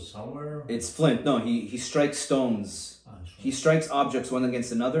 It was somewhere? It's flint. No, he strikes stones. He strikes objects one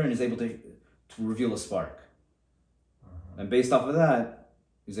against another and is able to reveal a spark. And based off of that,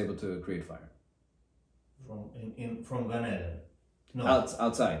 he's able to create fire. From Gan Eden? No.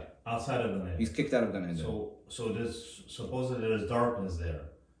 Outside. Outside of Gan Eden. He's kicked out of Gan Eden. So there's supposedly there's darkness there,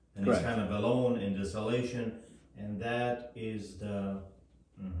 and Correct. he's kind of alone in desolation, and that is the.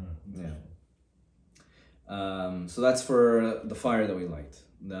 Yeah. So that's for the fire that we light.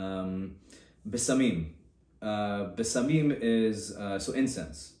 Besamim. Besamim is so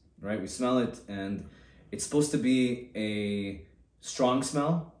incense, right? We smell it, and it's supposed to be a strong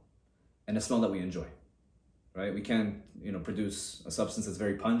smell, and a smell that we enjoy, right? We can't, produce a substance that's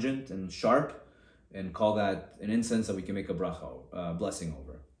very pungent and sharp and call that an incense that we can make a bracha, blessing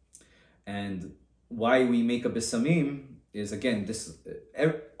over. And why we make a bisamim is, again,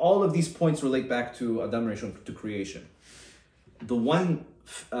 all of these points relate back to Adam Rishon, to creation. The one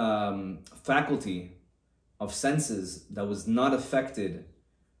faculty of senses that was not affected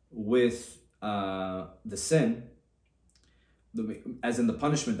with the sin, as in the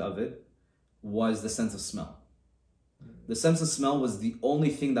punishment of it, was the sense of smell. The sense of smell was the only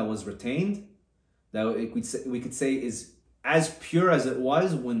thing that was retained, that we could say is as pure as it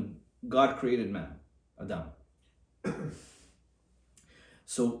was when God created man, Adam.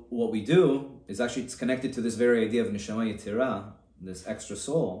 So what we do is actually, it's connected to this very idea of neshama yetira, this extra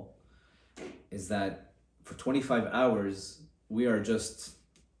soul, is that for 25 hours, we are just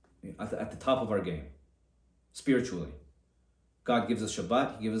at the top of our game, spiritually. God gives us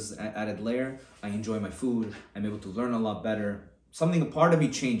Shabbat, He gives us an added layer. I enjoy my food, I'm able to learn a lot better. A part of me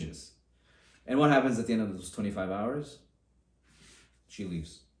changes. And what happens at the end of those 25 hours? She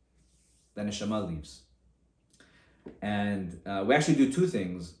leaves. The neshama leaves. And we actually do two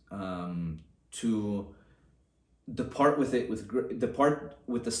things to depart with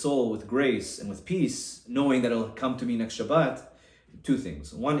the soul with grace and with peace, knowing that it'll come to me next Shabbat. Two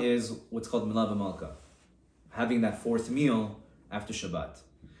things. One is what's called Milah V'Malka, having that fourth meal after Shabbat.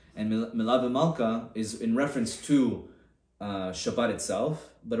 And Milah V'Malka is in reference to Shabbat itself,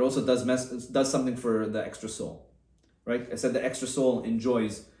 but it also does something for the extra soul. Right? I said the extra soul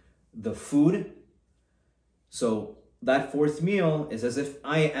enjoys the food. So that fourth meal is as if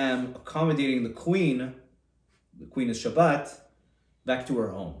I am accommodating the queen is Shabbat, back to her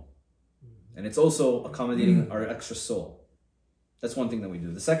home. And it's also accommodating our extra soul. That's one thing that we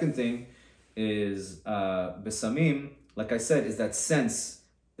do. The second thing is Besamim, like I said, is that sense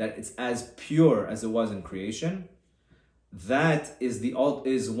that it's as pure as it was in creation. That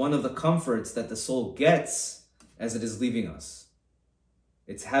is one of the comforts that the soul gets as it is leaving us.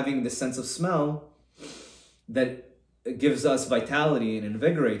 It's having the sense of smell that gives us vitality and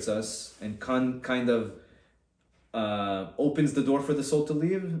invigorates us and kind of opens the door for the soul to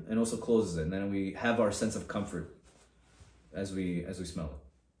leave and also closes it. And then we have our sense of comfort as we smell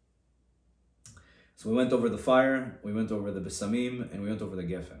it. So we went over the fire, we went over the besamim, and we went over the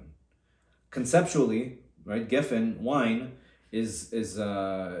gefen. Conceptually, right, gefen, wine, is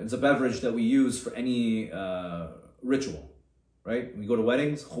a beverage that we use for any ritual, right? We go to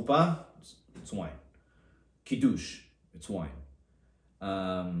weddings, chuppah, it's wine. Kiddush, it's wine.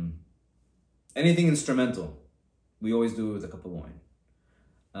 Anything instrumental, we always do with a cup of wine.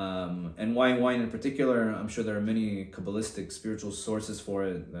 And wine in particular, I'm sure there are many Kabbalistic spiritual sources for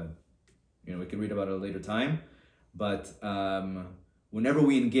it that we can read about at a later time. But whenever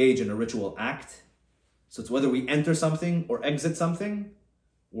we engage in a ritual act, so it's whether we enter something or exit something,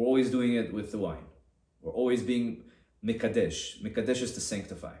 we're always doing it with the wine. We're always being mikadesh. Mikadesh is to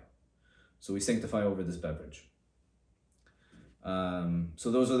sanctify. So we sanctify over this beverage.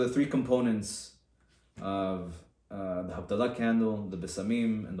 So those are the three components of the Havdalah candle, the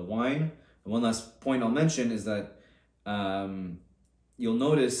besamim, and the wine. And one last point I'll mention is that you'll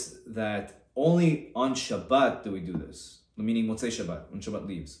notice that only on Shabbat do we do this, meaning Motzei Shabbat, when Shabbat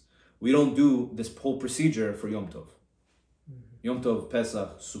leaves. We don't do this whole procedure for Yom Tov. Yom Tov,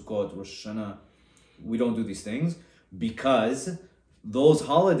 Pesach, Sukkot, Rosh Hashanah, we don't do these things because those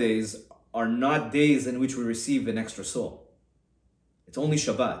holidays are not days in which we receive an extra soul. It's only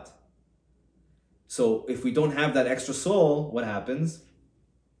Shabbat. So if we don't have that extra soul, what happens?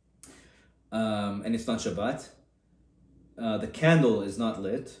 And it's not Shabbat. The candle is not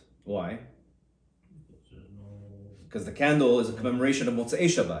lit. Why? Because the candle is a commemoration of Motzei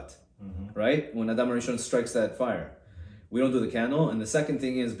Shabbat, right? When Adam Rishon strikes that fire. We don't do the candle. And the second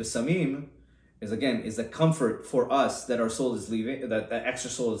thing is Besamim, is a comfort for us that our soul is leaving, that extra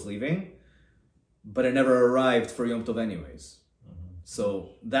soul is leaving, but it never arrived for Yom Tov anyways.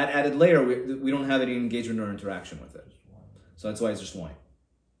 So that added layer, we don't have any engagement or interaction with it. So that's why it's just wine.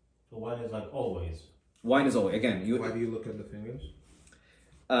 So wine is like always? Wine is always, again. Why do you look at the fingers?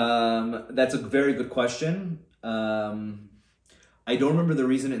 That's a very good question. I don't remember the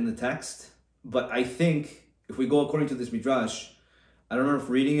reason in the text, but I think if we go according to this midrash, I don't remember if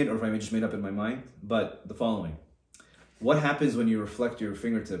reading it or if I just made up in my mind, but the following. What happens when you reflect your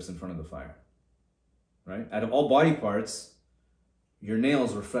fingertips in front of the fire? Right? Out of all body parts, your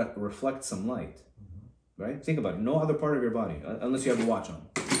nails reflect some light. Right? Think about it. No other part of your body, unless you have a watch on,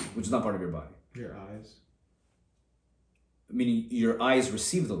 which is not part of your body. Your eyes. Meaning your eyes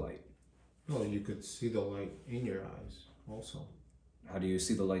receive the light. Well, you could see the light in your eyes also. How do you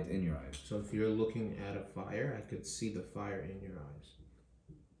see the light in your eyes? So if you're looking at a fire, I could see the fire in your eyes.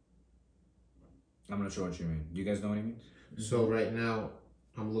 I'm not sure what you mean. Do you guys know what he means? So right now,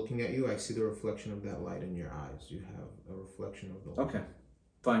 I'm looking at you. I see the reflection of that light in your eyes. You have a reflection of the light. Okay,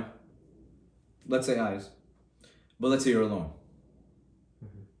 fine. Let's say eyes, but let's say you're alone.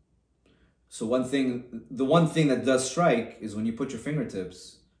 Mhm. So the one thing that does strike is when you put your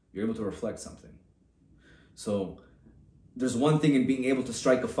fingertips, you're able to reflect something. So there's one thing in being able to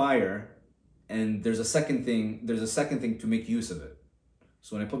strike a fire, and there's a second thing to make use of it.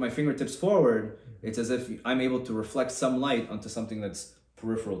 So when I put my fingertips forward, it's as if I'm able to reflect some light onto something that's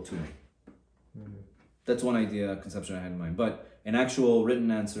peripheral to me. Mhm. That's one idea, conception I had in mind. But an actual written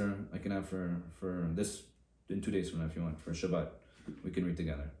answer I can have for this in 2 days from now if you want, for Shabbat. We can read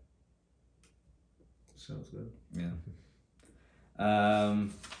together. Sounds good. Yeah.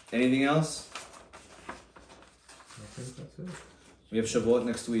 Anything else? I think that's it. We have Shavuot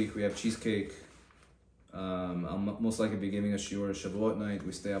next week. We have cheesecake. I'll most likely be giving a shiur Shavuot night.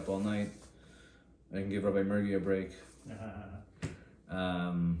 We stay up all night. I can give Rabbi Mergi a break.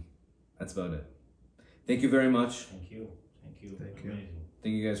 That's about it. Thank you very much. Thank you. Thank you. Thank you. Amazing.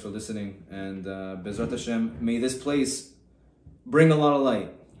 Thank you guys for listening. And Bezrat Hashem, may this place bring a lot of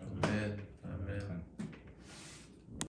light.